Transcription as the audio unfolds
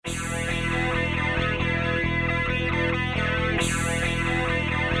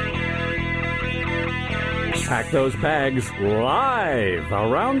Pack those bags live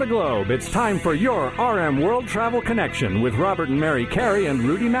around the globe. It's time for your RM World Travel Connection with Robert and Mary Carey and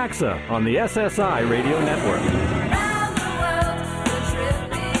Rudy Maxa on the SSI Radio Network.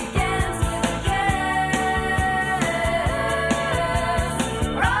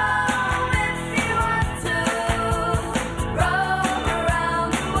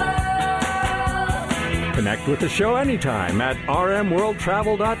 Connect with the show anytime at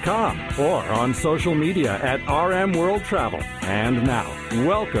rmworldtravel.com or on social media at rmworldtravel. And now,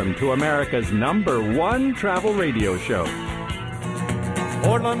 welcome to America's #1 travel radio show.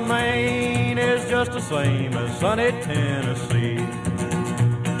 Portland, Maine is just the same as sunny Tennessee.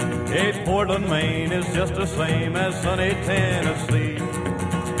 Hey, Portland, Maine is just the same as sunny Tennessee.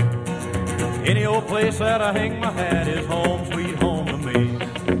 Any old place that I hang my hat is home, sweet home to me.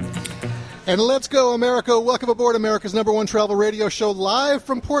 And let's go, America. Welcome aboard America's #1 travel radio show, live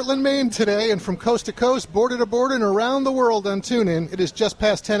from Portland, Maine today, and from coast to coast, border to border, and around the world on TuneIn. It is just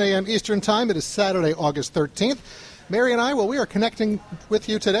past 10 a.m. Eastern Time. It is Saturday, August 13th. Mary and I, well, we are connecting with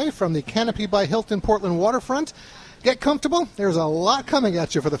you today from the Canopy by Hilton Portland waterfront. Get comfortable. There's a lot coming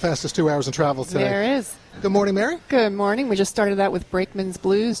at you for the fastest 2 hours in travel today. There is. Good morning, Mary. Good morning. We just started out with Brakeman's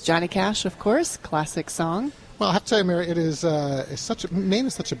Blues, Johnny Cash, of course, classic song. Well, I have to tell you, Mary, Maine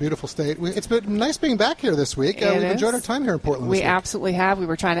is such a beautiful state. It's been nice being back here this week. We've enjoyed our time here in Portland this week. We absolutely have. We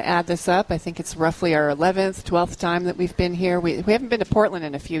were trying to add this up. I think it's roughly our 11th, 12th time that we've been here. We haven't been to Portland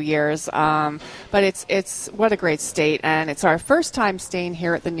in a few years, but it's what a great state. And it's our first time staying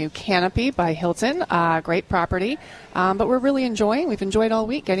here at the new Canopy by Hilton. Great property. But we've enjoyed all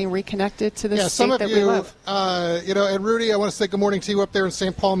week getting reconnected to this state that we love. And Rudy, I want to say good morning to you up there in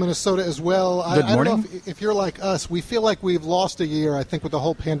St. Paul, Minnesota as well. Good morning. I don't know if you're like us. We feel like we've lost a year, I think, with the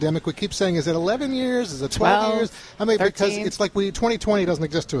whole pandemic. We keep saying, is it 11 years? Is it 12 years? I mean, 13. because it's like 2020 doesn't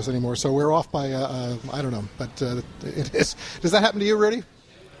exist to us anymore, so we're off by, I don't know. But it is. Does that happen to you, Rudy?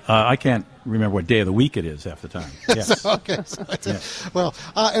 I can't remember what day of the week it is half the time. Yes. Well,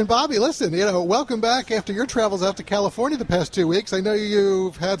 and Bobby, listen, welcome back after your travels out to California the past 2 weeks. I know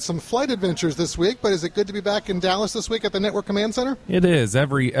you've had some flight adventures this week, but is it good to be back in Dallas this week at the Network Command Center? It is.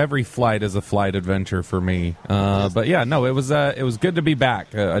 Every flight is a flight adventure for me. But yeah, no, it was good to be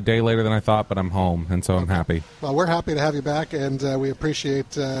back a day later than I thought, but I'm home, and so I'm happy. Well, we're happy to have you back, and we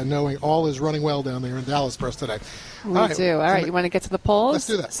appreciate knowing all is running well down there in Dallas for us today. We do. All right, you want to get to the polls? Let's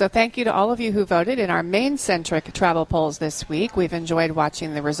do that. So thank you to all of you who voted in our Maine-centric travel polls this week. We've enjoyed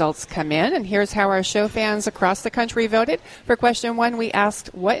watching the results come in, and here's how our show fans across the country voted. For question 1, we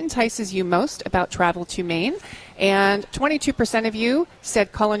asked, what entices you most about travel to Maine? And 22% of you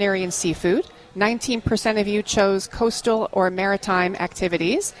said culinary and seafood. 19% of you chose coastal or maritime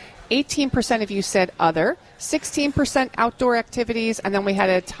activities. 18% of you said other. 16% outdoor activities, and then we had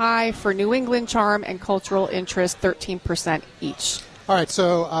a tie for New England charm and cultural interest, 13% each. All right,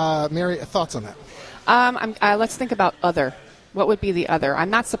 so Mary, thoughts on that? Let's think about other. What would be the other? I'm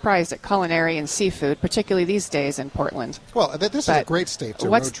not surprised at culinary and seafood, particularly these days in Portland. Well, this is a great state to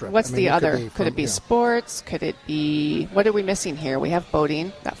road trip. What's the other? Could it be sports? Could it be... What are we missing here? We have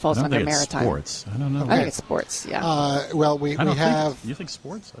boating. That falls under maritime. Sports. I don't know. I think it's sports, yeah. We have... You think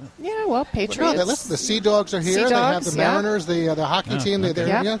sports? Yeah, well, Patriots. Well, listen, the Sea Dogs are here. Sea they Dogs, have the Mariners, the hockey team. Okay.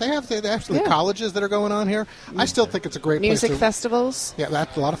 They have the colleges that are going on here. I still think it's a great place. Music festivals. Yeah,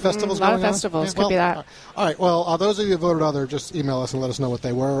 a lot of festivals going on. A lot of festivals. Could be that. All right, well, those of you who voted other, just email us and let us know what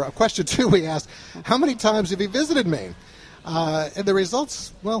they were. Question 2, we asked, how many times have you visited Maine? And the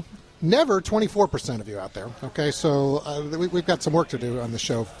results, well, never. 24% of you out there. Okay, so we've got some work to do on the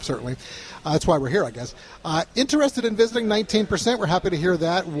show, certainly. That's why we're here, I guess. Interested in visiting, 19%. We're happy to hear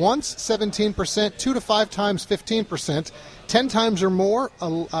that. Once, 17%. 2 to 5 times, 15%. 10 times or more,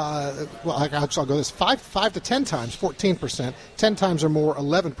 I'll go this, 5 to 10 times, 14%. 10 times or more,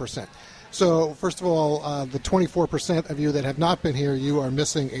 11%. So, first of all, the 24% of you that have not been here, you are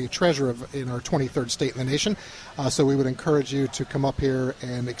missing a treasure in our 23rd state in the nation. So we would encourage you to come up here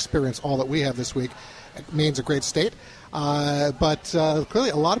and experience all that we have this week. Maine's a great state. But clearly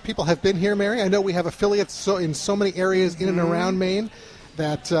a lot of people have been here, Mary. I know we have affiliates in so many areas in and around Maine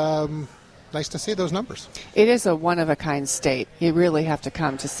that... nice to see those numbers. It is a one-of-a-kind state. You really have to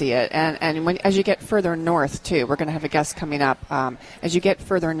come to see it. And as you get further north, too, we're going to have a guest coming up. As you get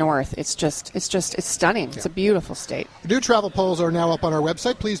further north, it's stunning. Yeah. It's a beautiful state. New travel polls are now up on our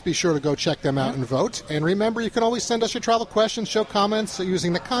website. Please be sure to go check them out and vote. And remember, you can always send us your travel questions, show comments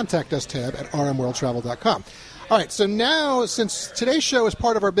using the Contact Us tab at rmworldtravel.com. All right, so now, since today's show is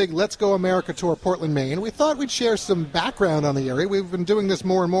part of our big Let's Go America Tour Portland, Maine, we thought we'd share some background on the area. We've been doing this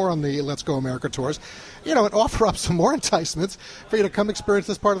more and more on the Let's Go America tours, and offer up some more enticements for you to come experience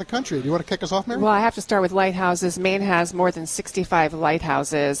this part of the country. Do you want to kick us off, Mary? Well, I have to start with lighthouses. Maine has more than 65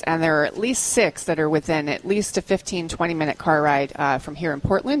 lighthouses, and there are at least 6 that are within at least a 15, 20-minute car ride from here in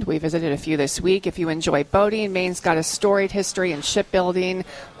Portland. We visited a few this week. If you enjoy boating, Maine's got a storied history in shipbuilding.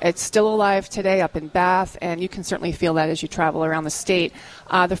 It's still alive today up in Bath, and you can certainly feel that as you travel around the state.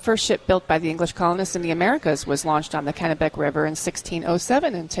 The first ship built by the English colonists in the Americas was launched on the Kennebec River in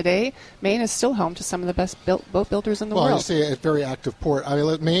 1607, and today Maine is still home to some of the best boat builders in the world. Well, you see a very active port. I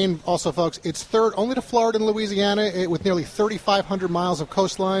mean, Maine also, folks, it's third only to Florida and Louisiana with nearly 3,500 miles of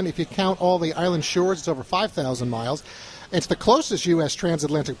coastline. If you count all the island shores, it's over 5,000 miles. It's the closest U.S.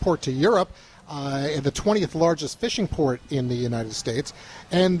 transatlantic port to Europe. The 20th largest fishing port in the United States.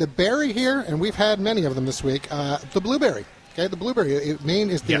 And the berry here, and we've had many of them this week, the blueberry. Okay, the blueberry. Maine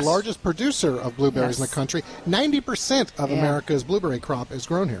is the largest producer of blueberries in the country. 90% of America's blueberry crop is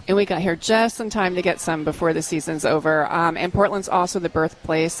grown here. And we got here just in time to get some before the season's over. And Portland's also the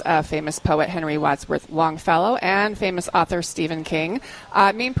birthplace of famous poet Henry Wadsworth Longfellow and famous author Stephen King.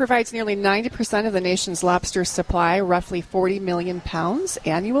 Maine provides nearly 90% of the nation's lobster supply, roughly 40 million pounds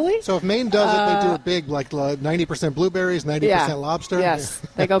annually. So if Maine does it, they do it big, like 90% blueberries, 90% lobster. Yes,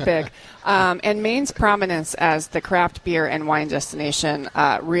 they go big. And Maine's prominence as the craft beer and wine destination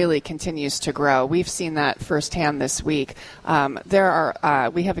really continues to grow. We've seen that firsthand this week. We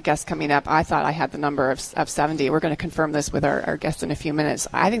have a guest coming up. I thought I had the number of 70. We're going to confirm this with our guest in a few minutes.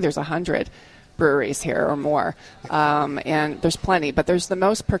 I think there's 100 breweries here or more, and there's plenty, but there's the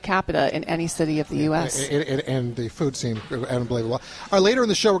most per capita in any city of the U.S. And the food scene, unbelievable. Later in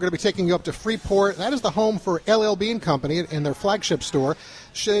the show, we're going to be taking you up to Freeport. That is the home for LL Bean Company and their flagship store.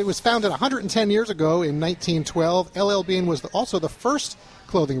 It was founded 110 years ago in 1912. LL Bean was also the first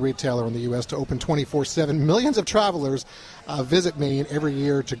clothing retailer in the U.S. to open 24/7. Millions of travelers visit Maine every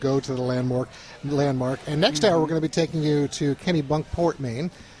year to go to the landmark. And next hour, we're going to be taking you to Kennebunkport, Maine.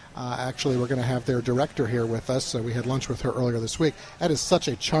 Actually, we're going to have their director here with us. We had lunch with her earlier this week. That is such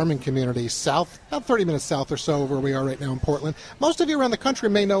a charming community, south, about 30 minutes south or so of where we are right now in Portland. Most of you around the country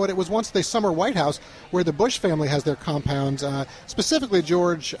may know it. It was once the Summer White House where the Bush family has their compound, specifically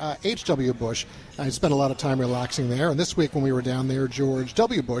George H.W. Bush. I spent a lot of time relaxing there. And this week when we were down there, George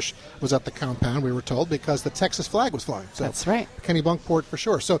W. Bush was at the compound, we were told, because the Texas flag was flying. So that's right. Kennebunkport for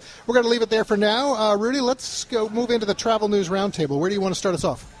sure. So we're going to leave it there for now. Rudy, let's go move into the Travel News Roundtable. Where do you want to start us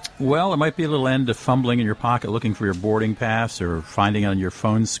off? Well, it might be a little end of fumbling in your pocket looking for your boarding pass or finding it on your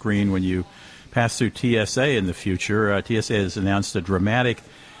phone screen when you pass through TSA in the future. TSA has announced a dramatic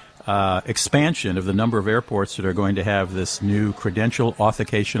expansion of the number of airports that are going to have this new credential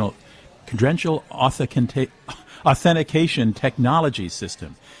authentication technology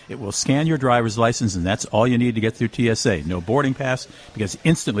system. It will scan your driver's license, and that's all you need to get through TSA. No boarding pass, because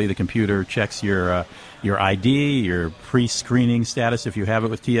instantly the computer checks your ID, your pre-screening status if you have it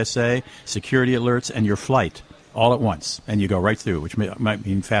with TSA, security alerts, and your flight all at once. And you go right through, which might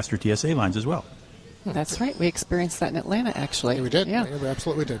mean faster TSA lines as well. That's right. We experienced that in Atlanta, actually. Yeah, we did. Yeah. We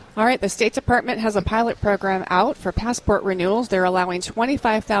absolutely did. All right. The State Department has a pilot program out for passport renewals. They're allowing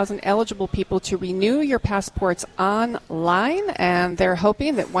 25,000 eligible people to renew your passports online, and they're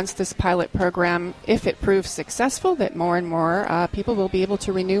hoping that once this pilot program, if it proves successful, that more and more people will be able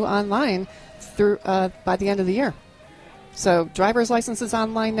to renew online through by the end of the year. So driver's licenses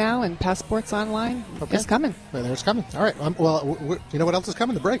online now and passports online is coming. Well, there it's coming. All right. You know what else is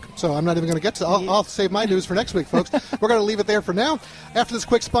coming? The break. So I'm not even going to get to I'll save my news for next week, folks. We're going to leave it there for now. After this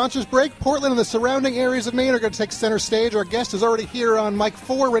quick sponsors break, Portland and the surrounding areas of Maine are going to take center stage. Our guest is already here on mic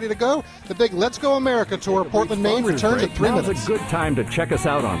 4, ready to go. The big Let's Go America tour, Portland, Maine, returns in 3 minutes. Now's a good time to check us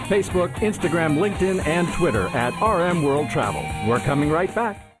out on Facebook, Instagram, LinkedIn, and Twitter at RM World Travel. We're coming right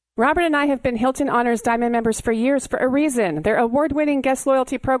back. Robert and I have been Hilton Honors Diamond members for years for a reason. Their award-winning guest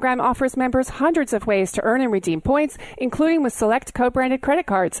loyalty program offers members hundreds of ways to earn and redeem points, including with select co-branded credit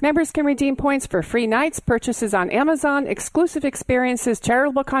cards. Members can redeem points for free nights, purchases on Amazon, exclusive experiences,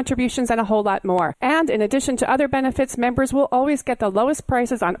 charitable contributions, and a whole lot more. And in addition to other benefits, members will always get the lowest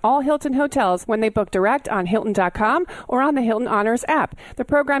prices on all Hilton hotels when they book direct on Hilton.com or on the Hilton Honors app. The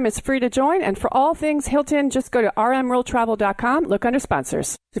program is free to join, and for all things Hilton, just go to rmworldtravel.com, look under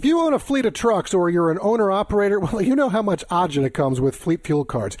sponsors. If you own a fleet of trucks or you're an owner-operator, well, you know how much agita comes with fleet fuel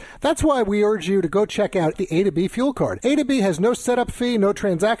cards. That's why we urge you to go check out the A to B fuel card. A to B has no setup fee, no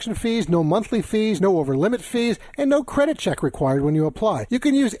transaction fees, no monthly fees, no over-limit fees, and no credit check required when you apply. You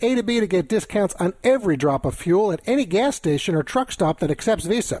can use A to B to get discounts on every drop of fuel at any gas station or truck stop that accepts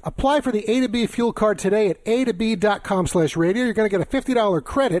Visa. Apply for the A to B fuel card today at a2b.com/radio. You're going to get a $50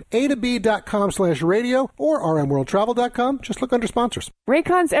 credit, a2b.com/radio, or rmworldtravel.com. Just look under sponsors.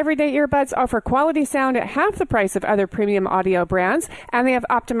 Raycon's everyday earbuds offer quality sound at half the price of other premium audio brands, and they have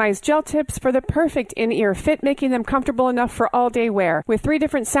optimized gel tips for the perfect in-ear fit, making them comfortable enough for all-day wear. With 3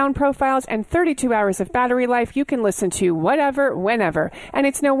 different sound profiles and 32 hours of battery life, you can listen to whatever, whenever. And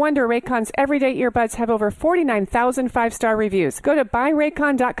it's no wonder Raycon's everyday earbuds have over 49,000 5-star reviews. Go to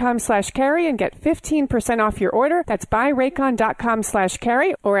buyraycon.com/carry and get 15% off your order. That's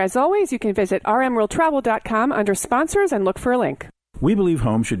buyraycon.com/carry. Or as always, you can visit rmworldtravel.com under sponsors and look for a link. We believe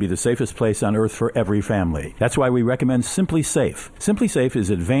home should be the safest place on earth for every family. That's why we recommend Simply Safe. Simply Safe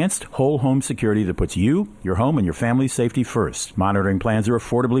is advanced whole home security that puts you, your home, and your family's safety first. Monitoring plans are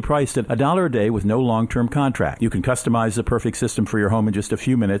affordably priced at $1 a day with no long-term contract. You can customize the perfect system for your home in just a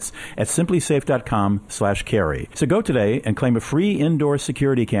few minutes at simplysafe.com/carry. So go today and claim a free indoor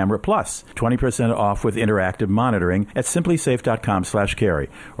security camera plus 20% off with interactive monitoring at simplysafe.com/carry.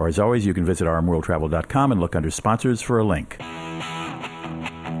 Or as always, you can visit rmworldtravel.com and look under sponsors for a link.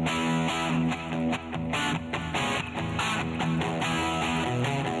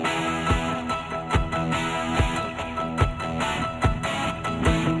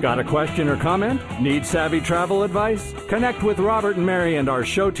 Got a question or comment? Need savvy travel advice? Connect with Robert and Mary and our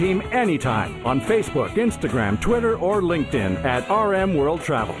show team anytime on Facebook, Instagram, Twitter, or LinkedIn at RM World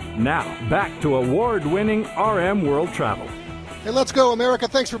Travel. Now, back to award-winning RM World Travel. Hey, Let's Go America.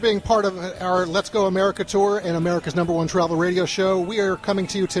 Thanks for being part of our Let's Go America tour and America's #1 travel radio show. We are coming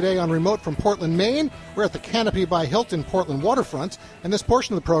to you today on remote from Portland, Maine. We're at the Canopy by Hilton Portland waterfront, and this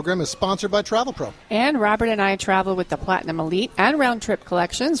portion of the program is sponsored by Travel Pro. And Robert and I travel with the Platinum Elite and Round Trip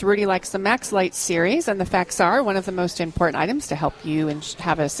collections. Rudy likes the Max Light series, and the facts are one of the most important items to help you and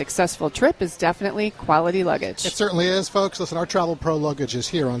have a successful trip is definitely quality luggage. It certainly is, folks. Listen, our Travel Pro luggage is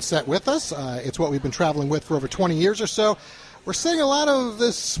here on set with us. It's what we've been traveling with for over 20 years or so. We're seeing a lot of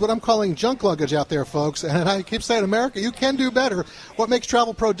this, what I'm calling junk luggage out there, folks. And I keep saying, America, you can do better. What makes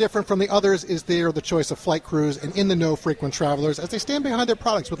Travel Pro different from the others is they're the choice of flight crews and in-the-know frequent travelers as they stand behind their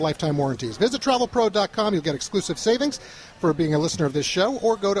products with lifetime warranties. Visit TravelPro.com. You'll get exclusive savings for being a listener of this show,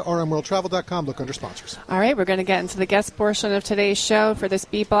 or go to rmworldtravel.com. Look under sponsors. All right, we're going to get into the guest portion of today's show. For this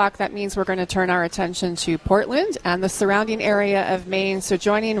B block, that means we're going to turn our attention to Portland and the surrounding area of Maine. So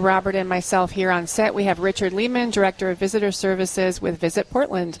joining Robert and myself here on set, we have Richard Lehman, Director of Visitor Services with Visit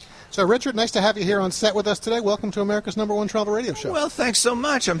Portland. So, Richard, nice to have you here on set with us today. Welcome to America's #1 travel radio show. Well, thanks so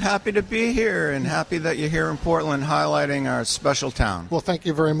much. I'm happy to be here and happy that you're here in Portland highlighting our special town. Well, thank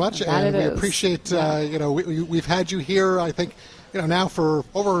you very much. And we appreciate, we've had you here, I think, now for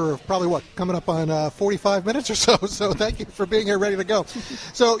over probably coming up on 45 minutes or so. So thank you for being here ready to go.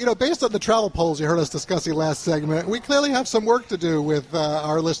 So, based on the travel polls you heard us discussing last segment, we clearly have some work to do with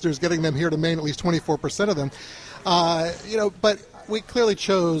our listeners, getting them here to Maine, at least 24% of them. But we clearly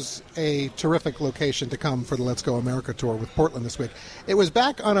chose a terrific location to come for the Let's Go America tour with Portland this week. It was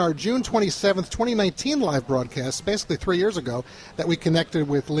back on our June 27th, 2019 live broadcast, basically 3 years ago, that we connected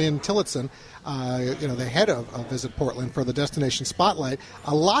with Lynn Tillotson, the head of Visit Portland, for the Destination Spotlight.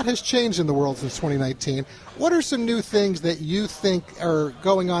 A lot has changed in the world since 2019. What are some new things that you think are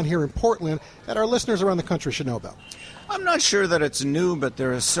going on here in Portland that our listeners around the country should know about? I'm not sure that it's new, but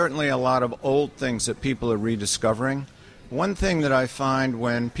there is certainly a lot of old things that people are rediscovering. One thing that I find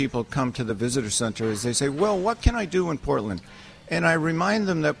when people come to the visitor center is they say, well, what can I do in Portland? And I remind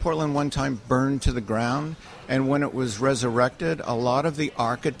them that Portland one time burned to the ground, and when it was resurrected, a lot of the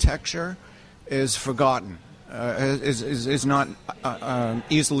architecture is forgotten, is not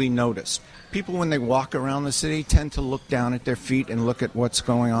easily noticed. People, when they walk around the city, tend to look down at their feet and look at what's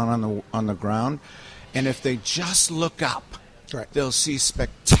going on the ground. And if they just look up, right, they'll see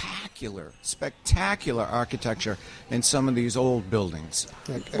spectacular architecture in some of these old buildings.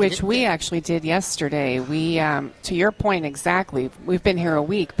 Which we actually did yesterday. We, to your point exactly, we've been here a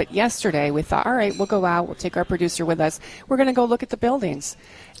week, but yesterday we thought, all right, we'll go out, we'll take our producer with us. We're going to go look at the buildings.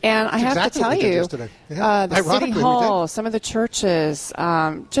 And I have to tell you, the City Hall, some of the churches,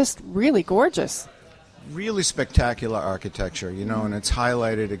 just really gorgeous. really spectacular architecture, and it's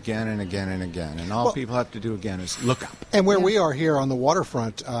highlighted again and again and again. And all people have to do again is look up. And where we are here on the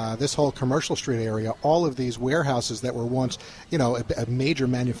waterfront, this whole commercial street area, all of these warehouses that were once, a major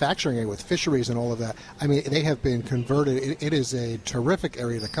manufacturing area with fisheries and all of that, I mean, they have been converted. It is a terrific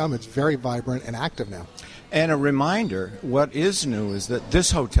area to come. It's very vibrant and active now. And a reminder, what is new is that this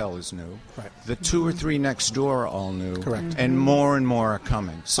hotel is new. Right. The 2 or 3 next door are all new. Correct. And more are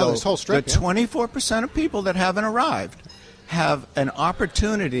coming. So this whole strip, the 24% of people that haven't arrived have an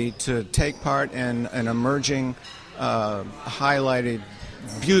opportunity to take part in an emerging, highlighted,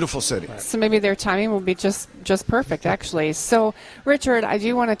 beautiful city. So maybe their timing will be just perfect, actually. So, Richard, I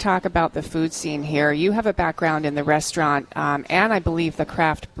do want to talk about the food scene here. You have a background in the restaurant and I believe the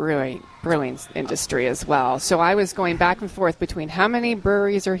craft brewing industry as well. So I was going back and forth between how many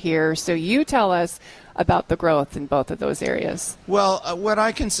breweries are here. So you tell us about the growth in both of those areas. Well, what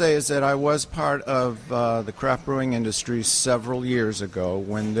I can say is that I was part of the craft brewing industry several years ago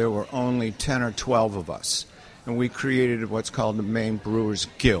when there were only 10 or 12 of us. And we created what's called the Maine Brewers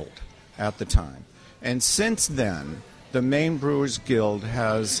Guild at the time. And since then, the Maine Brewers Guild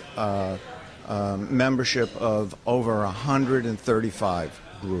has membership of over 135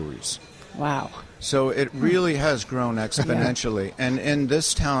 breweries. Wow. So it really has grown exponentially. Yeah. And in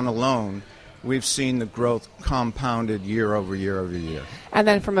this town alone, we've seen the growth compounded year over year over year. And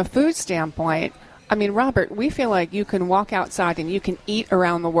then from a food standpoint, I mean, Robert, we feel like you can walk outside and you can eat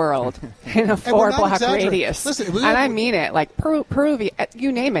around the world in a 4-block radius. Listen, and I mean it. Like Peruvian,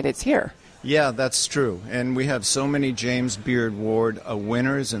 you name it, it's here. Yeah, that's true. And we have so many James Beard Award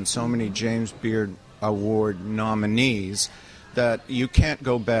winners and so many James Beard Award nominees that you can't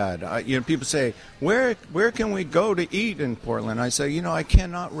go bad. People say, where can we go to eat in Portland? I say, I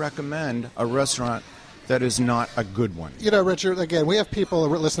cannot recommend a restaurant that is not a good one. Richard, again, we have people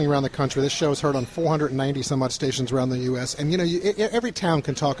listening around the country. This show is heard on 490 some odd stations around the U.S. And, every town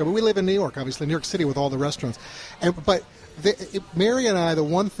can talk about. We live in New York, obviously, New York City with all the restaurants. But Mary and I, the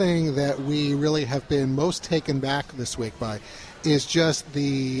one thing that we really have been most taken back this week by is just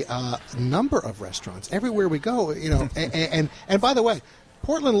the number of restaurants. Everywhere we go, and by the way,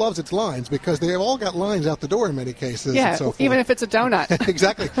 Portland loves its lines because they've all got lines out the door in many cases. Yeah, and so forth. Even if it's a donut.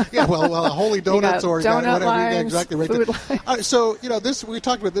 Exactly. Yeah, well, Holy Donuts or donut whatever. Lines, yeah, exactly right. Food lines. So this we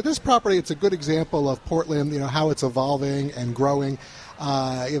talked about this property. It's a good example of Portland. How it's evolving and growing.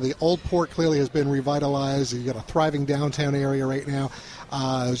 The old port clearly has been revitalized. You've got a thriving downtown area right now.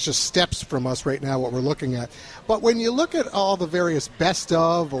 It's just steps from us right now what we're looking at. But when you look at all the various best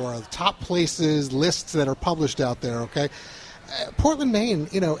of or top places lists that are published out there, okay, Portland, Maine,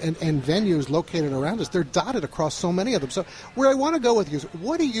 and venues located around us, they're dotted across so many of them. So where I want to go with you is,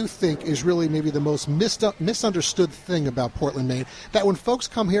 what do you think is really maybe the most misunderstood thing about Portland, Maine, that when folks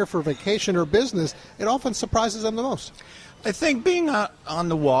come here for vacation or business, it often surprises them the most? I think being on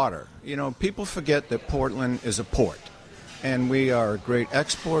the water, people forget that Portland is a port. And we are a great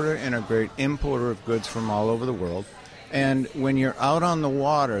exporter and a great importer of goods from all over the world. And when you're out on the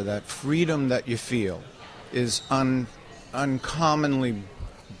water, that freedom that you feel is uncommonly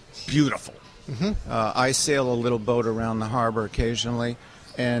beautiful. Mm-hmm. I sail a little boat around the harbor occasionally,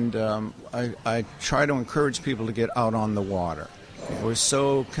 and I try to encourage people to get out on the water. We're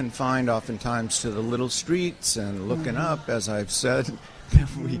so confined oftentimes to the little streets and looking up, as I've said,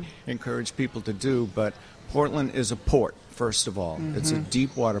 we encourage people to do, but Portland is a port, first of all. Mm-hmm. It's a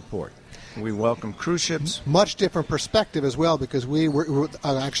deep water port. We welcome cruise ships. Much different perspective as well, because we're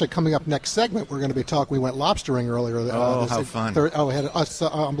actually coming up next segment. We're going to be talking. We went lobstering earlier. How fun! We had an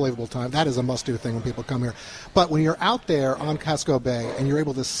unbelievable time. That is a must-do thing when people come here. But when you're out there on Casco Bay and you're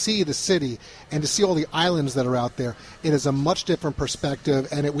able to see the city and to see all the islands that are out there, it is a much different perspective.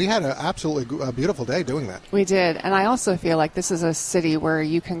 And we had an absolutely beautiful day doing that. We did, and I also feel like this is a city where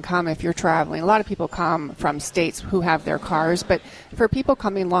you can come if you're traveling. A lot of people come from states who have their cars, but for people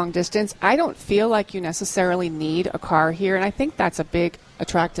coming long distance, I don't feel like you necessarily need a car here, and I think that's a big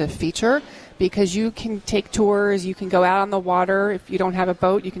attractive feature because you can take tours, you can go out on the water. If you don't have a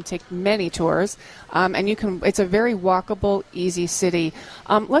boat, you can take many tours, and it's a very walkable, easy city.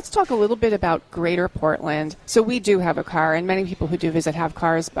 Let's talk a little bit about Greater Portland. So we do have a car, and many people who do visit have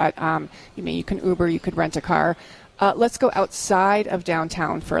cars, but you can Uber, you could rent a car. Let's go outside of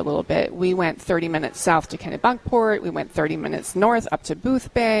downtown for a little bit. We went 30 minutes south to Kennebunkport. We went 30 minutes north up to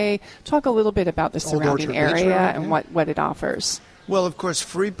Booth Bay. Talk a little bit about the surrounding area and what it offers. Well, of course,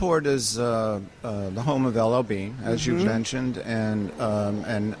 Freeport is the home of LL Bean, as you've mentioned, and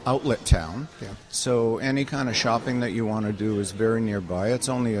an outlet town. Yeah. So any kind of shopping that you want to do is very nearby. It's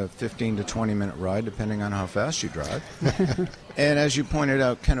only a 15 to 20-minute ride, depending on how fast you drive. And as you pointed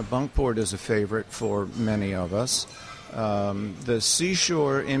out, Kennebunkport is a favorite for many of us. The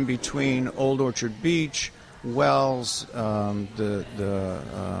seashore in between Old Orchard Beach, Wells, the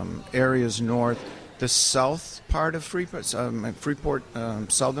areas north, the south part of Freeport, southern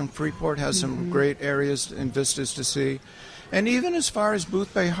Freeport has some great areas and vistas to see. And even as far as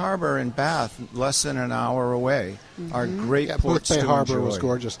Booth Bay Harbor and Bath, less than an hour away, are great ports Booth Bay to Harbor enjoy. was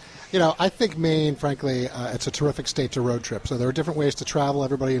gorgeous. You know, I think Maine, frankly, it's a terrific state to road trip. So there are different ways to travel.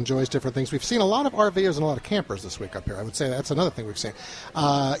 Everybody enjoys different things. We've seen a lot of RVers and a lot of campers this week up here. I would say that's another thing we've seen.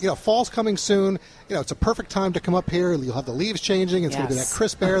 Fall's coming soon. You know, it's a perfect time to come up here. You'll have the leaves changing. It's going to be that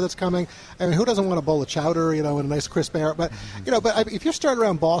crisp air that's coming. I mean, who doesn't want a bowl of chowder, and a nice crisp air? But, if you start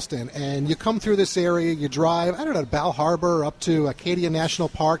around Boston and you come through this area, you drive, I don't know, to Bal Harbor up to Acadia National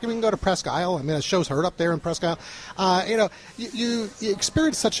Park. You can go to Presque Isle. I mean, a show's heard up there in Presque Isle. You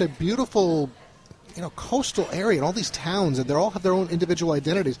experience such a beautiful coastal area and all these towns, and they all have their own individual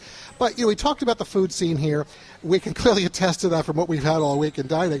identities. But, we talked about the food scene here. We can clearly attest to that from what we've had all week in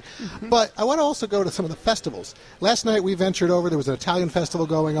dining. But I want to also go to some of the festivals. Last night we ventured over. There was an Italian festival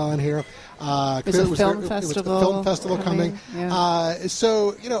going on here. It was a film festival. It was a film festival coming. Yeah.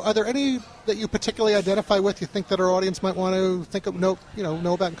 So, are there any that you particularly identify with, you think that our audience might want to know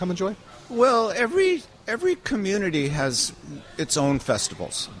about and come enjoy? Well, every community has its own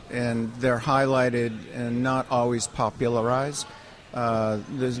festivals, and they're highlighted and not always popularized.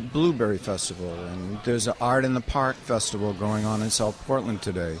 There's a Blueberry Festival, and there's an Art in the Park Festival going on in South Portland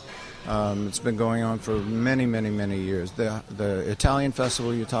today. It's been going on for many, many, many years. The Italian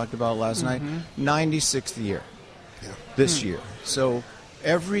Festival you talked about last night, 96th year this year. So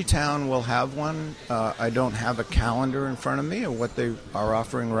every town will have one. I don't have a calendar in front of me of what they are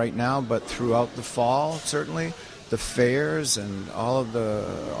offering right now, but throughout the fall, certainly, the fairs and all of the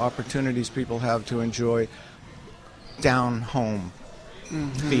opportunities people have to enjoy down home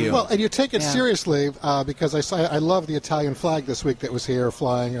feel. Well, and you take it seriously because I love the Italian flag this week that was here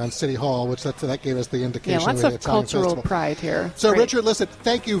flying on City Hall, which that gave us the indication lots of the of Italian cultural festival. pride here. So, Great. Richard, listen,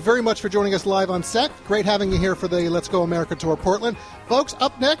 thank you very much for joining us live on set. Great having you here for the Let's Go America Tour Portland. Folks,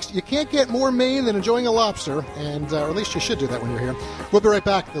 up next, you can't get more Maine than enjoying a lobster, and or at least you should do that when you're here. We'll be right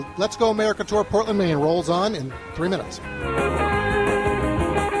back. The Let's Go America Tour Portland, Maine rolls on in 3 minutes.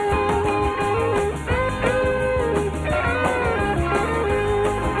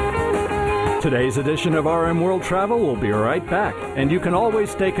 Today's edition of RM World Travel will be right back, and you can always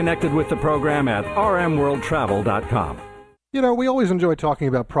stay connected with the program at rmworldtravel.com. We always enjoy talking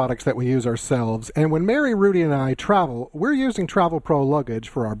about products that we use ourselves, and when Mary, Rudy, and I travel, we're using Travel Pro luggage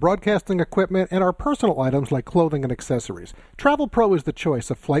for our broadcasting equipment and our personal items like clothing and accessories. Travel Pro is the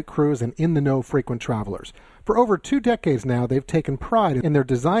choice of flight crews and in-the-know frequent travelers. For over 2 decades now, they've taken pride in their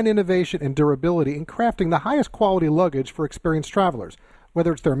design innovation and durability in crafting the highest quality luggage for experienced travelers.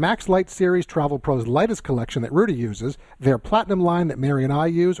 Whether it's their Max Light series, Travel Pro's lightest collection that Rudy uses, their Platinum line that Mary and I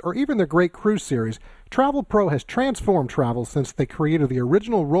use, or even their Great Cruise series, Travel Pro has transformed travel since they created the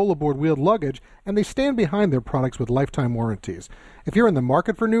original rollerboard wheeled luggage, and they stand behind their products with lifetime warranties. If you're in the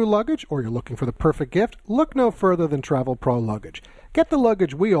market for new luggage, or you're looking for the perfect gift, look no further than Travel Pro luggage. Get the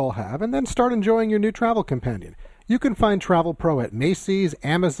luggage we all have, and then start enjoying your new travel companion. You can find Travel Pro at Macy's,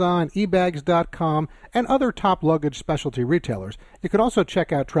 Amazon, ebags.com, and other top luggage specialty retailers. You can also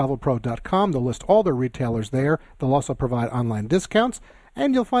check out TravelPro.com. They'll list all their retailers there. They'll also provide online discounts.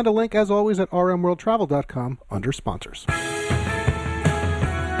 And you'll find a link, as always, at rmworldtravel.com under sponsors.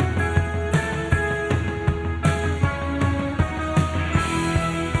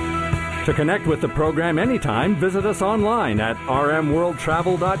 To connect with the program anytime, visit us online at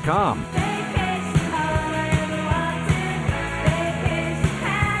rmworldtravel.com.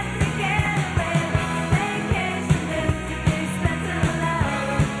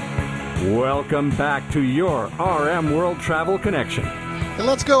 Welcome back to your RM World Travel Connection. And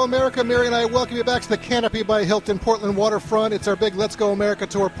Let's Go America. Mary and I welcome you back to the Canopy by Hilton Portland waterfront. It's our big Let's Go America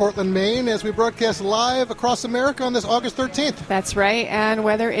Tour Portland, Maine, as we broadcast live across America on this August 13th. That's right. And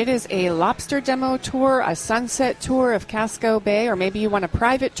whether it is a lobster demo tour, a sunset tour of Casco Bay, or maybe you want a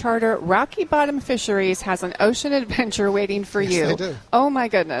private charter, Rocky Bottom Fisheries has an ocean adventure waiting for you. Yes, they do. Oh, my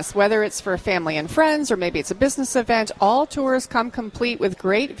goodness. Whether it's for family and friends or maybe it's a business event, all tours come complete with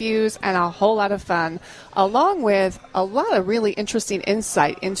great views and a whole lot of fun, along with a lot of really interesting insights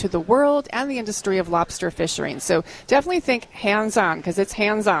insight into the world and the industry of lobster fishing. So definitely think hands-on, because it's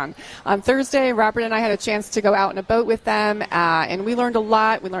hands-on. On Thursday, Robert and I had a chance to go out in a boat with them, and we learned a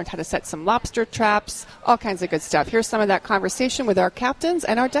lot. We learned how to set some lobster traps, all kinds of good stuff. Here's some of that conversation with our captains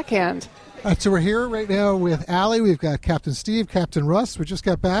and our deckhand. All right, so we're here right now with Allie. We've got Captain Steve, Captain Russ. We just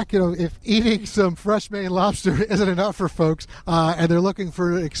got back. If eating some fresh Maine lobster isn't enough for folks, and they're looking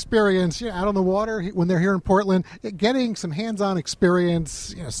for experience out on the water when they're here in Portland, getting some hands-on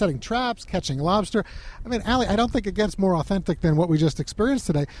experience, setting traps, catching lobster. I mean, Allie, I don't think it gets more authentic than what we just experienced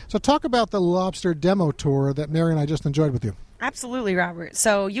today. So talk about the lobster demo tour that Mary and I just enjoyed with you. Absolutely, Robert.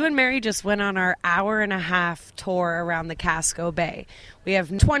 So you and Mary just went on our hour-and-a-half tour around the Casco Bay. We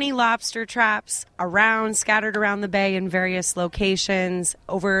have 20 lobster traps scattered around the bay in various locations.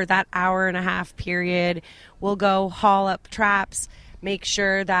 Over that hour-and-a-half period, we'll go haul up traps, make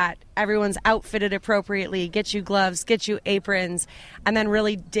sure that everyone's outfitted appropriately, get you gloves, get you aprons, and then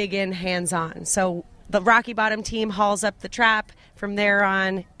really dig in hands-on. So the Rocky Bottom team hauls up the trap. From there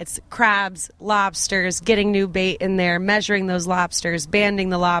on, it's crabs, lobsters, getting new bait in there, measuring those lobsters, banding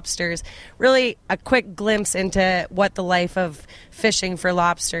the lobsters. Really a quick glimpse into what the life of fishing for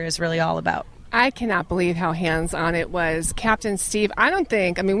lobster is really all about. I cannot believe how hands-on it was. Captain Steve,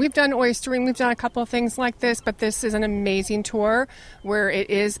 we've done oystering, we've done a couple of things like this, but this is an amazing tour where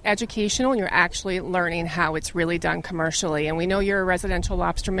it is educational and you're actually learning how it's really done commercially. And we know you're a residential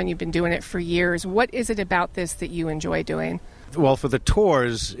lobsterman, you've been doing it for years. What is it about this that you enjoy doing? Well, for the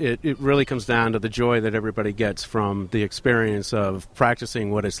tours, it really comes down to the joy that everybody gets from the experience of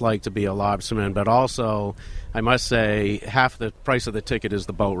practicing what it's like to be a lobsterman. But also, I must say, half the price of the ticket is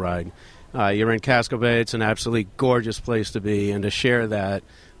the boat ride. You're in Casco Bay. It's an absolutely gorgeous place to be. And to share that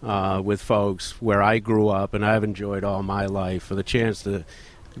with folks where I grew up and I've enjoyed all my life, for the chance to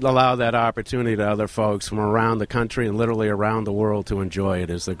allow that opportunity to other folks from around the country and literally around the world to enjoy it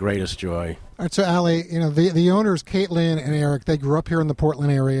is the greatest joy. All right, so Allie, the owners, Caitlin and Eric, they grew up here in the Portland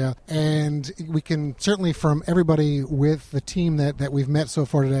area, and we can certainly, from everybody with the team that we've met so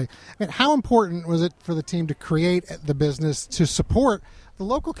far today, how important was it for the team to create the business to support the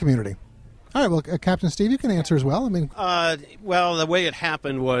local community? All right, well, Captain Steve, you can answer as well. Well, the way it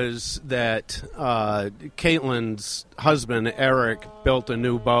happened was that Caitlin's husband, Eric, built a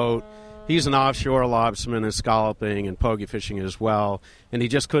new boat. He's an offshore lobsterman and scalloping and pogie fishing as well, and he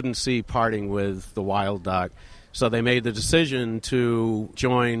just couldn't see parting with the wild duck. So they made the decision to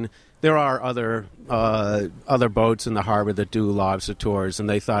join. There are other boats in the harbor that do lobster tours, and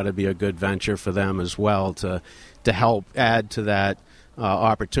they thought it'd be a good venture for them as well to help add to that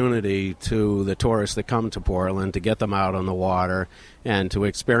opportunity to the tourists that come to Portland, to get them out on the water and to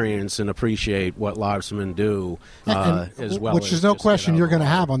experience and appreciate what lobstermen do as well. Which is no question you're going to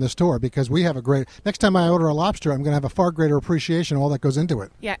have on this tour, because we have next time I order a lobster, I'm going to have a far greater appreciation of all that goes into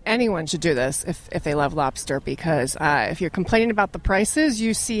it. Yeah, anyone should do this if they love lobster, because if you're complaining about the prices,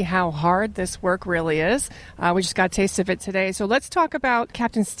 you see how hard this work really is. We just got a taste of it today. So let's talk about,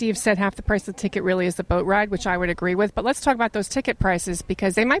 Captain Steve said half the price of the ticket really is the boat ride, which I would agree with, but let's talk about those ticket prices,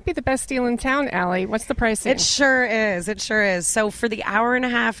 because they might be the best deal in town. Allie, what's the pricing? It sure is. So for the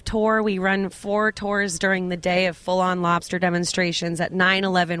hour-and-a-half tour, we run 4 tours during the day of full-on lobster demonstrations at 9,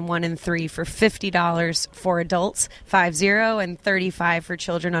 11, 1, and 3 for $50 for adults, 50, and $35 for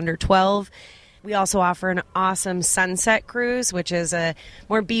children under 12. We also offer an awesome sunset cruise, which is a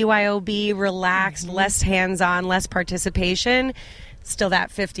more BYOB, relaxed, less hands-on, less participation. Still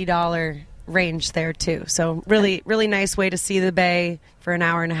that $50 range there too. So really, really nice way to see the bay for an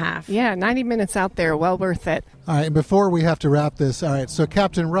hour and a half. Yeah, 90 minutes out there, well worth it. All right, before we have to wrap this, all right, so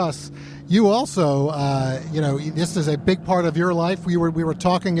Captain Russ, you also, this is a big part of your life. We were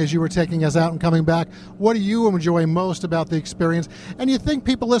talking as you were taking us out and coming back. What do you enjoy most about the experience? And you think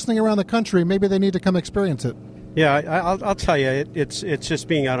people listening around the country, maybe they need to come experience it? Yeah, I'll tell you, it's just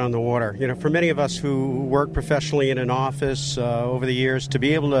being out on the water. For many of us who work professionally in an office over the years, to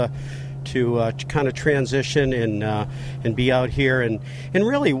be able to kind of transition and be out here and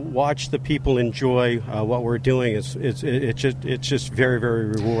really watch the people enjoy what we're doing it's just very, very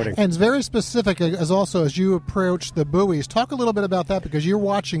rewarding. And it's very specific as you approach the buoys. Talk a little bit about that, because you're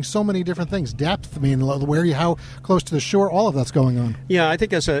watching so many different things. Depth, how close to the shore, all of that's going on. Yeah, I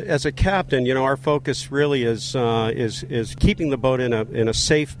think as a captain, our focus really is keeping the boat in a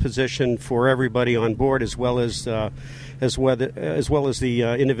safe position for everybody on board, as well as the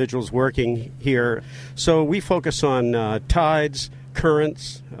individuals working here. So we focus on tides,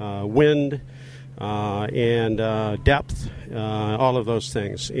 currents, wind, and depth, all of those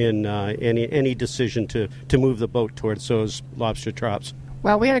things in any decision to move the boat towards those lobster traps.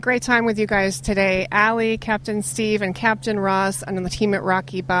 Well, we had a great time with you guys today. Allie, Captain Steve, and Captain Ross, and the team at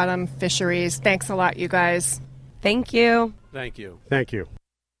Rocky Bottom Fisheries. Thanks a lot, you guys. Thank you. Thank you. Thank you.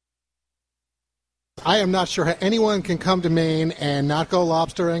 I am not sure how anyone can come to Maine and not go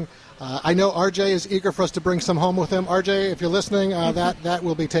lobstering. I know RJ is eager for us to bring some home with him. RJ, if you're listening, that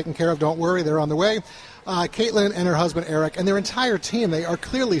will be taken care of. Don't worry, they're on the way. Caitlin and her husband Eric and their entire team, they are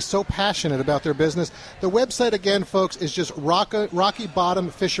clearly so passionate about their business. The website, again, folks, is just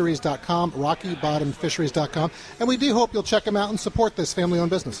rockybottomfisheries.com, rockybottomfisheries.com, and we do hope you'll check them out and support this family-owned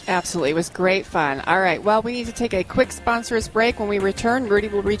business. Absolutely. It was great fun. All right. Well, we need to take a quick sponsors break. When we return, Rudy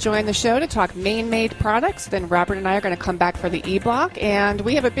will rejoin the show to talk Maine-made products. Then Robert and I are going to come back for the E-Block, and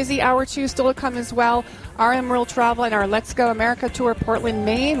we have a busy hour 2 still to come as well. RM World Travel and our Let's Go America Tour Portland,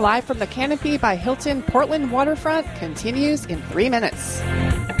 Maine, live from the Canopy by Hilton Portland Waterfront, continues in 3 minutes.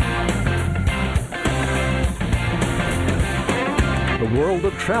 The world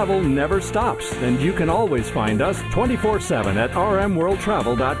of travel never stops, and you can always find us 24/7 at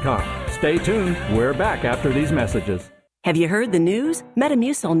rmworldtravel.com. Stay tuned. We're back after these messages. Have you heard the news?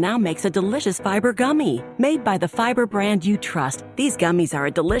 Metamucil now makes a delicious fiber gummy. Made by the fiber brand you trust, these gummies are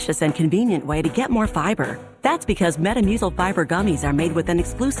a delicious and convenient way to get more fiber. That's because Metamucil fiber gummies are made with an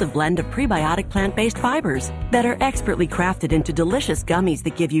exclusive blend of prebiotic plant-based fibers that are expertly crafted into delicious gummies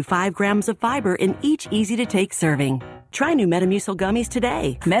that give you 5 grams of fiber in each easy-to-take serving. Try new Metamucil gummies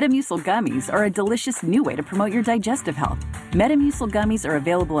today. Metamucil gummies are a delicious new way to promote your digestive health. Metamucil gummies are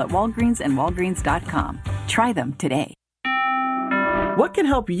available at Walgreens and Walgreens.com. Try them today. What can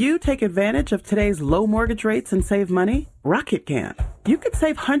help you take advantage of today's low mortgage rates and save money? Rocket can. You could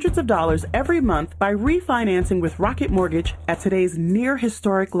save hundreds of dollars every month by refinancing with Rocket Mortgage at today's near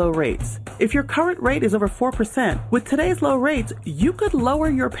historic low rates. If your current rate is over 4%, with today's low rates, you could lower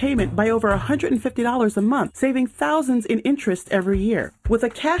your payment by over $150 a month, saving thousands in interest every year. With a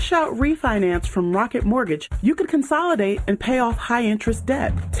cash-out refinance from Rocket Mortgage, you could consolidate and pay off high-interest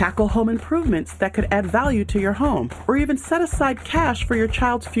debt, tackle home improvements that could add value to your home, or even set aside cash for your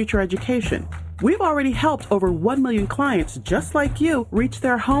child's future education. We've already helped over 1 million clients just like you reach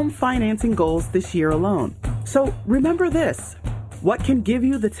their home financing goals this year alone. So remember this. What can give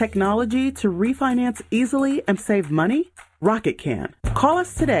you the technology to refinance easily and save money? Rocket can. Call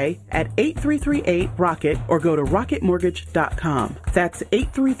us today at 8338-ROCKET or go to rocketmortgage.com. That's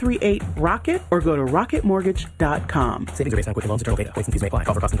 8338-ROCKET or go to rocketmortgage.com. Savings are based on quick loans, internal data. Points and fees may apply.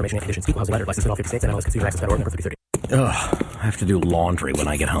 Call for cost information and conditions. Equal housing lender. Licensed in all 50 states. NMLS-Consumer.org. Number 3030. Ugh, I have to do laundry when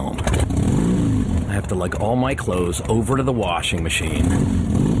I get home. I have to lug all my clothes over to the washing machine.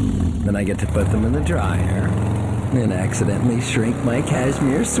 Then I get to put them in the dryer and accidentally shrink my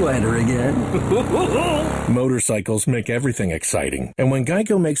cashmere sweater again. Motorcycles make everything exciting. And when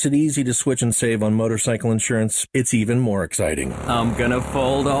Geico makes it easy to switch and save on motorcycle insurance, it's even more exciting. I'm gonna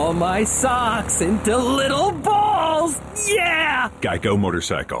fold all my socks into little balls! Yeah! Geico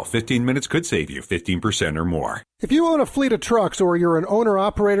Motorcycle. 15 minutes could save you 15% or more. If you own a fleet of trucks or you're an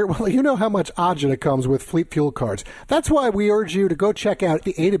owner-operator, well, you know how much agita comes with fleet fuel cards. That's why we urge you to go check out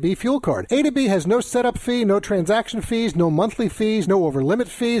the A to B fuel card. A to B has no setup fee, no transaction fees, no monthly fees, no over-limit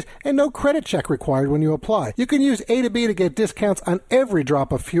fees, and no credit check required when you apply. You can use A to B to get discounts on every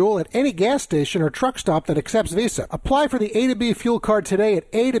drop of fuel at any gas station or truck stop that accepts Visa. Apply for the A to B fuel card today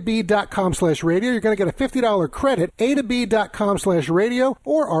at a2b.com/radio. You're going to get a $50 credit, a2b.com/radio,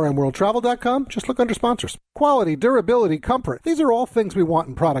 or rmworldtravel.com. Just look under sponsors. Quality, durability, comfort. These are all things we want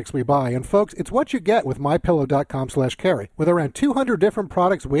in products we buy. And folks, it's what you get with mypillow.com/carry. With around 200 different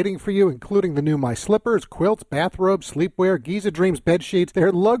products waiting for you, including the new My Slippers, quilts, bathrobes, sleepwear, Giza Dreams bed sheets,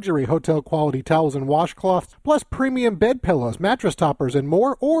 their luxury hotel quality towels and washcloths, plus premium bed pillows, mattress toppers, and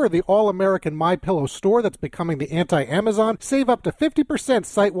more, or the all-American MyPillow store that's becoming the anti-Amazon. Save up to 50%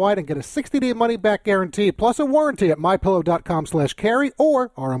 site-wide and get a 60-day money-back guarantee, plus a warranty at mypillow.com/carry or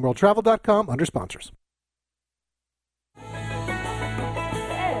rmworldtravel.com under sponsors.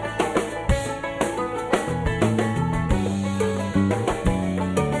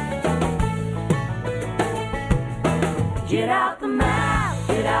 Get out the map,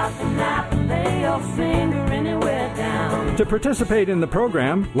 and lay your finger anywhere down. To participate in the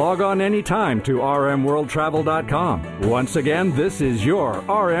program, log on anytime to rmworldtravel.com. Once again, this is your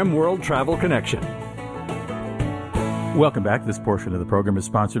RM World Travel Connection. Welcome back. This portion of the program is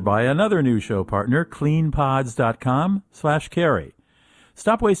sponsored by another new show partner, cleanpods.com/carry.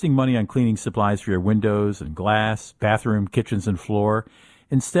 Stop wasting money on cleaning supplies for your windows and glass, bathroom, kitchens, and floor,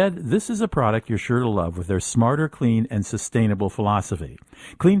 Instead, this is a product you're sure to love with their smarter, clean, and sustainable philosophy.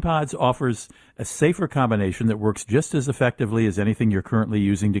 Clean Pods offers a safer combination that works just as effectively as anything you're currently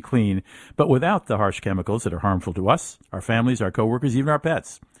using to clean, but without the harsh chemicals that are harmful to us, our families, our coworkers, even our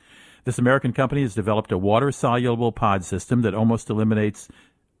pets. This American company has developed a water-soluble pod system that almost eliminates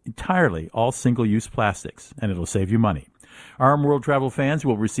entirely all single-use plastics, and it'll save you money. RM World Travel fans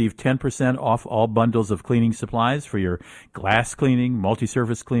will receive 10% off all bundles of cleaning supplies for your glass cleaning,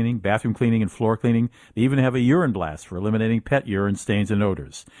 multi-surface cleaning, bathroom cleaning, and floor cleaning. They even have a urine blast for eliminating pet urine stains and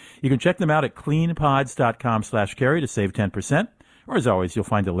odors. You can check them out at cleanpods.com/carry to save 10%, or as always, you'll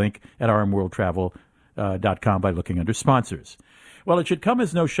find a link at rmworldtravel.com by looking under sponsors. Well, it should come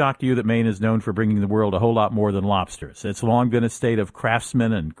as no shock to you that Maine is known for bringing the world a whole lot more than lobsters. It's long been a state of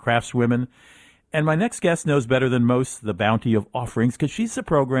craftsmen and craftswomen. And my next guest knows better than most the bounty of offerings because she's the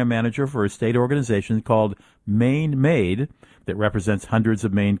program manager for a state organization called Maine Made that represents hundreds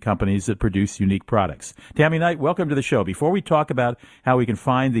of Maine companies that produce unique products. Tammy Knight, welcome to the show. Before we talk about how we can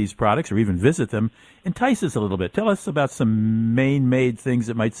find these products or even visit them, entice us a little bit. Tell us about some Maine Made things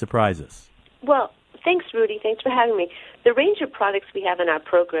that might surprise us. Well, thanks, Rudy. Thanks for having me. The range of products we have in our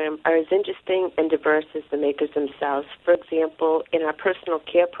program are as interesting and diverse as the makers themselves. For example, in our personal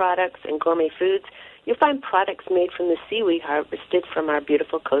care products and gourmet foods, you'll find products made from the seaweed harvested from our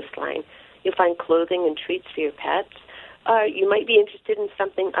beautiful coastline. You'll find clothing and treats for your pets. You might be interested in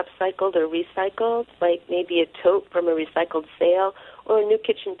something upcycled or recycled, like maybe a tote from a recycled sail or a new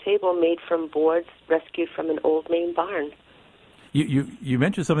kitchen table made from boards rescued from an old Maine barn. You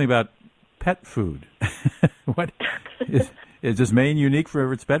mentioned something about pet food. What is this Maine unique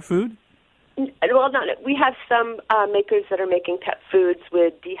for its pet food? Well, we have some makers that are making pet foods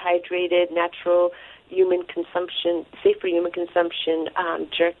with dehydrated, natural human consumption, safe for human consumption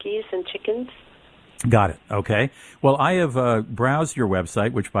jerkies and chickens. Got it. Okay. Well, I have browsed your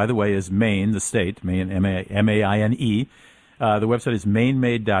website, which, by the way, is Maine, the state, Maine, M-A-I-N-E. The website is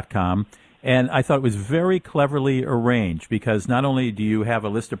mainmade.com. And I thought it was very cleverly arranged because not only do you have a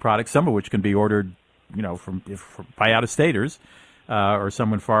list of products, some of which can be ordered, by out-of-staters or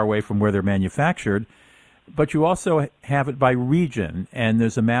someone far away from where they're manufactured, but you also have it by region, and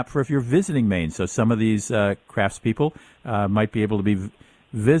there's a map for if you're visiting Maine. So some of these craftspeople might be able to be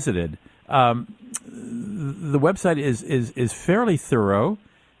visited. The website is fairly thorough,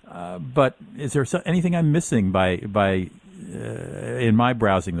 but is there anything I'm missing in my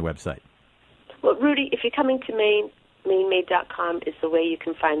browsing the website? Well, Rudy, if you're coming to Maine, mainmade.com is the way you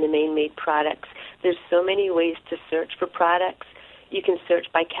can find the Maine Made products. There's so many ways to search for products. You can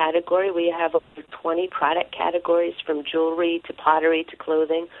search by category. We have over 20 product categories from jewelry to pottery to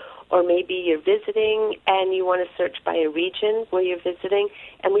clothing. Or maybe you're visiting and you want to search by a region where you're visiting.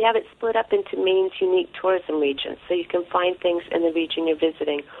 And we have it split up into Maine's unique tourism regions, so you can find things in the region you're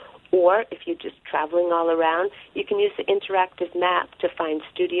visiting. Or if you're just traveling all around, you can use the interactive map to find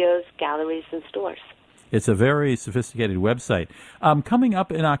studios, galleries, and stores. It's a very sophisticated website. Coming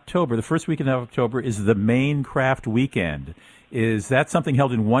up in October, the first weekend of October, is the Maine Craft Weekend. Is that something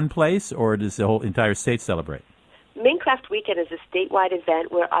held in one place, or does the whole entire state celebrate? Maine Craft Weekend is a statewide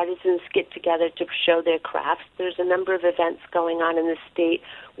event where artisans get together to show their crafts. There's a number of events going on in the state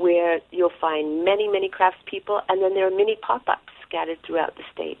where you'll find many, many craftspeople, and then there are many pop-ups scattered throughout the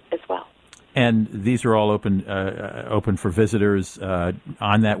state as well. And these are all open for visitors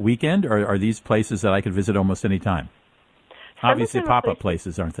on that weekend, or are these places that I could visit almost any time? Obviously, pop-up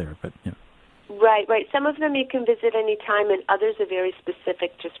places aren't there, but Right. Some of them you can visit any time, and others are very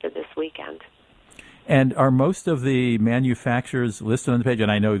specific just for this weekend. And are most of the manufacturers listed on the page?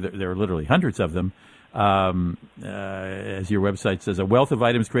 And I know that there are literally hundreds of them. As your website says, a wealth of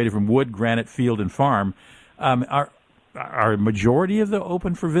items created from wood, granite, field, and farm. Are a majority of them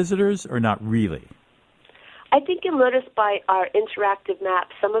open for visitors, or not really? I think you'll notice by our interactive map,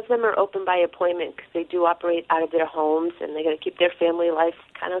 some of them are open by appointment because they do operate out of their homes and they got to keep their family life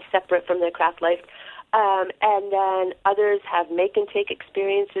kind of separate from their craft life. And then others have make and take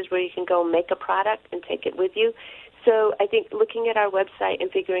experiences where you can go make a product and take it with you. So I think looking at our website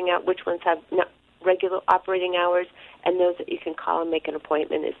and figuring out which ones have regular operating hours and those that you can call and make an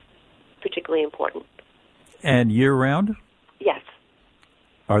appointment is particularly important. And year-round? Yes.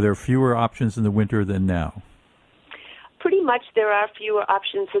 Are there fewer options in the winter than now? Pretty much there are fewer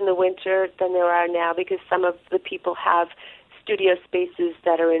options in the winter than there are now because some of the people have studio spaces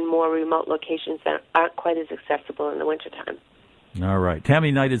that are in more remote locations that aren't quite as accessible in the wintertime. All right.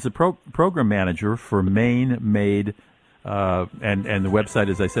 Tammy Knight is the program manager for Maine Made, and the website,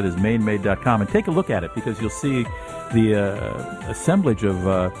 as I said, is mainmade.com. And take a look at it because you'll see the assemblage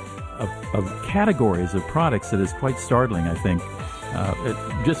of categories of products that is quite startling, I think.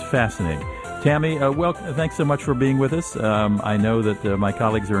 Just fascinating. Tammy, thanks so much for being with us. I know that my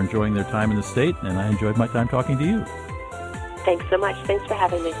colleagues are enjoying their time in the state, and I enjoyed my time talking to you. Thanks so much. Thanks for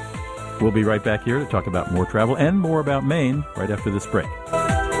having me. We'll be right back here to talk about more travel and more about Maine right after this break.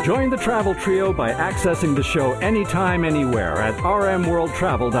 Join the Travel Trio by accessing the show anytime, anywhere at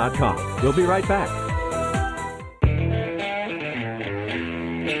rmworldtravel.com. We'll be right back.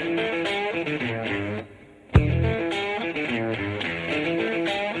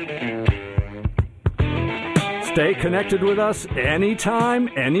 Stay connected with us anytime,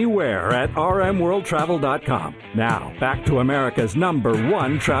 anywhere at rmworldtravel.com. Now, back to America's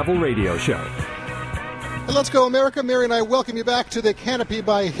 #1 travel radio show. And Let's Go America. Mary and I welcome you back to the Canopy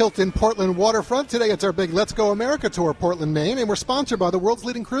by Hilton Portland waterfront. Today it's our big Let's Go America tour, Portland, Maine, and we're sponsored by the world's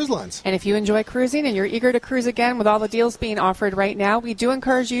leading cruise lines. And if you enjoy cruising and you're eager to cruise again with all the deals being offered right now, we do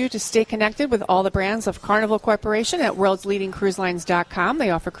encourage you to stay connected with all the brands of Carnival Corporation at worldsleadingcruiselines.com. They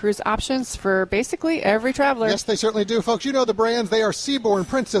offer cruise options for basically every traveler. Yes, they certainly do, folks. You know the brands. They are Seabourn,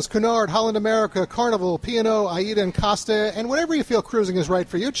 Princess, Cunard, Holland America, Carnival, P&O, AIDA, and Costa. And whenever you feel cruising is right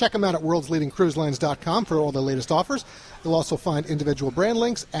for you, check them out at worldsleadingcruiselines.com for all the latest offers. You'll also find individual brand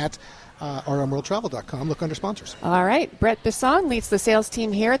links at rmworldtravel.com. Look under sponsors. All right. Brett Bisson leads the sales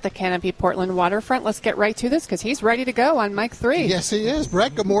team here at the Canopy Portland waterfront. Let's get right to this because he's ready to go on Mic 3. Yes, he is.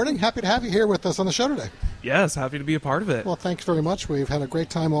 Brett, good morning. Happy to have you here with us on the show today. Yes, happy to be a part of it. Well, thanks very much. We've had a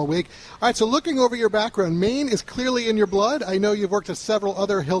great time all week. All right, so looking over your background, Maine is clearly in your blood. I know you've worked at several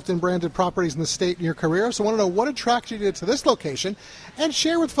other Hilton-branded properties in the state in your career, so I want to know what attracted you to this location and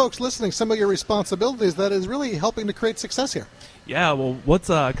share with folks listening some of your responsibilities that is really helping to create success here. Yeah, well, what's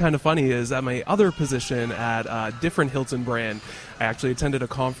kind of funny is at my other position at a different Hilton brand, I actually attended a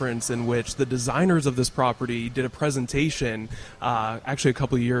conference in which the designers of this property did a presentation actually a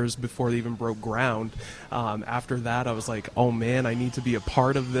couple of years before they even broke ground. After that, I was like, oh man, I need to be a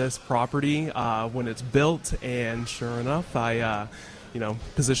part of this property when it's built, and sure enough,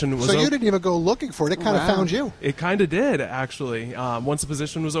 position was So open. you didn't even go looking for it. It kind of found you. It kind of did, actually. Once the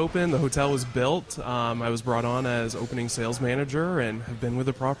position was open, the hotel was built. I was brought on as opening sales manager and have been with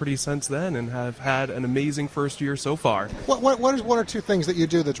the property since then and have had an amazing first year so far. What is one or two things that you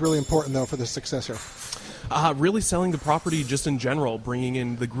do that's really important, though, for the success here? Really selling the property just in general, bringing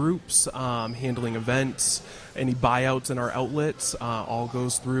in the groups, handling events, any buyouts in our outlets, all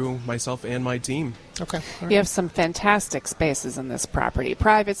goes through myself and my team. Okay. You have some fantastic spaces in this property.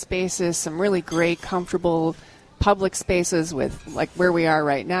 Private spaces, some really great, comfortable public spaces with, like where we are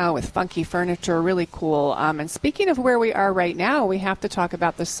right now, with funky furniture, really cool. And speaking of where we are right now, we have to talk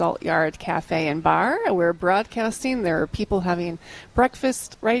about the Salt Yard Cafe and Bar. We're broadcasting. There are people having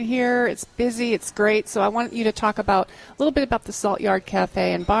breakfast right here. It's busy. It's great. So I want you to talk about a little bit about the Salt Yard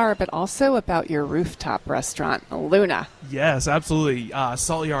Cafe and Bar, but also about your rooftop restaurant, Luna. Yes, absolutely.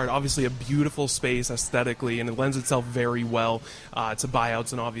 Salt Yard, obviously a beautiful space aesthetically, and it lends itself very well to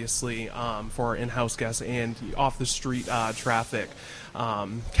buyouts and obviously for our in-house guests and off-the-street traffic.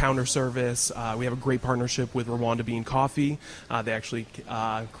 Counter service. We have a great partnership with Rwanda Bean Coffee. They actually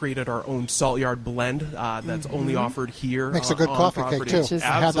created our own Salt Yard blend that's only offered here. Makes a good coffee cake, too.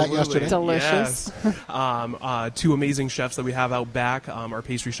 I had that yesterday. Delicious. Yes. Two amazing chefs that we have out back, our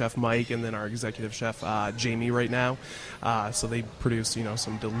pastry chef Mike and then our executive chef Jamie right now. So they produce,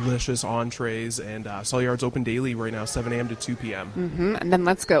 some delicious entrees, and Salt Yard's open daily right now, 7 a.m. to 2 p.m. And then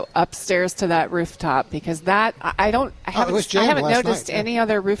let's go upstairs to that rooftop, because that I haven't noticed any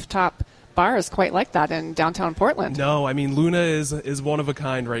other rooftop bars quite like that in downtown Portland. No, I mean, Luna is one of a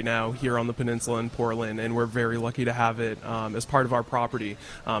kind right now here on the peninsula in Portland, and we're very lucky to have it as part of our property.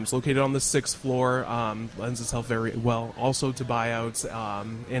 It's located on the 6th floor, lends itself very well also to buyouts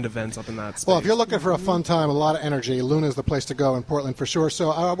and events up in that space. Well, if you're looking for a fun time, a lot of energy, Luna is the place to go in Portland for sure.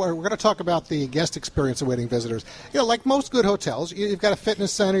 So we're going to talk about the guest experience awaiting visitors. Like most good hotels, you've got a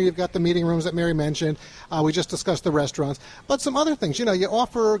fitness center, you've got the meeting rooms that Mary mentioned. We just discussed the restaurants. But some other things, you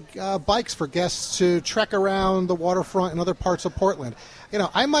offer bikes for guests to trek around the waterfront and other parts of Portland.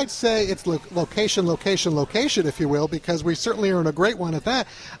 I might say it's location, if you will, because we certainly are in a great one at that.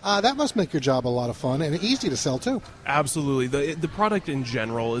 That must make your job a lot of fun and easy to sell, too. Absolutely. The product in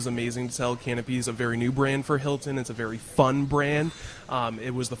general is amazing to sell. Canopy is a very new brand for Hilton. It's a very fun brand.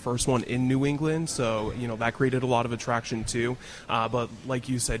 It was the first one in New England, so, that created a lot of attraction, too. But like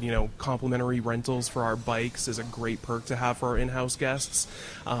you said, complimentary rentals for our bikes is a great perk to have for our in-house guests.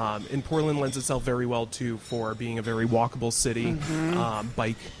 And Portland lends itself very well, too, for being a very walkable city.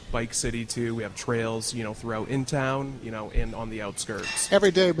 Bike bike city too. We have trails, throughout in town, and on the outskirts.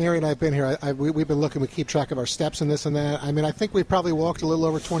 Every day Mary and I have been here, we've been looking, we keep track of our steps and this and that. I mean, I think we probably walked a little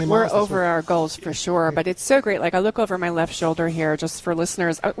over 20 miles. We're over our goals for sure, but it's so great. Like, I look over my left shoulder here, just for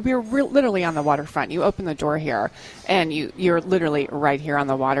listeners, we're literally on the waterfront. You open the door here, and you're literally right here on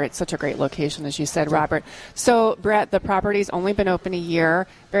the water. It's such a great location, as you said, Robert. So, Brett, the property's only been open a year.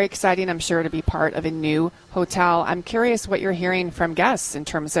 Very exciting, I'm sure, to be part of a new hotel. I'm curious what you're hearing from guests in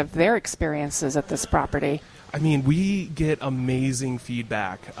terms of their experiences at this property. I mean, we get amazing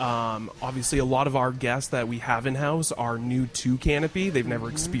feedback. Obviously, a lot of our guests that we have in-house are new to Canopy. They've never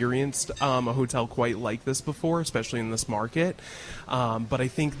experienced a hotel quite like this before, especially in this market. But I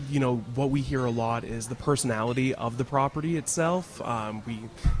think, what we hear a lot is the personality of the property itself.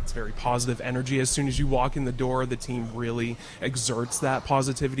 It's very positive energy. As soon as you walk in the door, the team really exerts that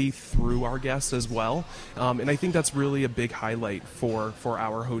positivity through our guests as well. And I think that's really a big highlight for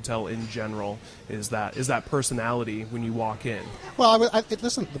our hotel in general, is that personality when you walk in. Well,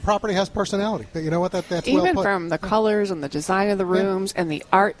 listen, the property has personality. You know what? That's even well put. From the colors and the design of the rooms and the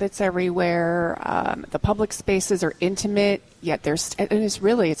art that's everywhere. The public spaces are intimate, yet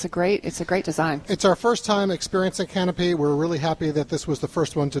it's a great design. It's our first time experiencing Canopy. We're really happy that this was the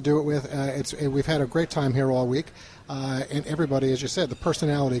first one to do it with. We've had a great time here all week. And everybody, as you said, the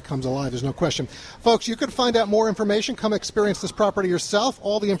personality comes alive, there's no question. Folks, you can find out more information. Come experience this property yourself.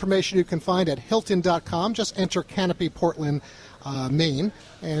 All the information you can find at Hilton.com. Just enter Canopy Portland, Maine,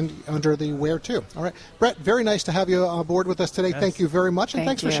 and under the Where To. All right. Brett, very nice to have you on board with us today. Yes. Thank you very much. And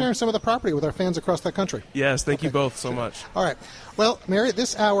thanks for you. sharing some of the property with our fans across the country. Yes, thank you both so much. All right. Well, Mary,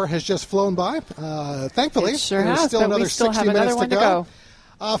 this hour has just flown by. Thankfully, it sure there's has, still but another we still 60 have minutes another one to to go.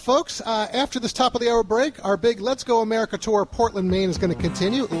 Folks, after this top of the hour break, our big Let's Go America tour, Portland, Maine, is going to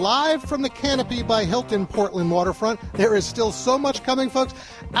continue live from the Canopy by Hilton Portland waterfront. There is still so much coming, folks.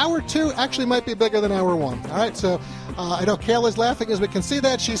 Hour 2 actually might be bigger than hour 1. All right, so I know Kayla's laughing as we can see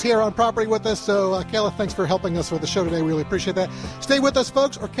that. She's here on property with us. So, Kayla, thanks for helping us with the show today. Really appreciate that. Stay with us,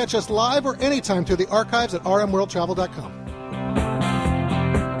 folks, or catch us live or anytime through the archives at rmworldtravel.com.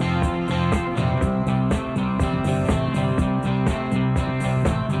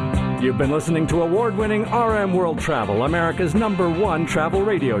 You've been listening to award-winning RM World Travel, America's #1 travel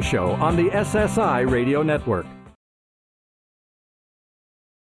radio show on the SSI Radio Network.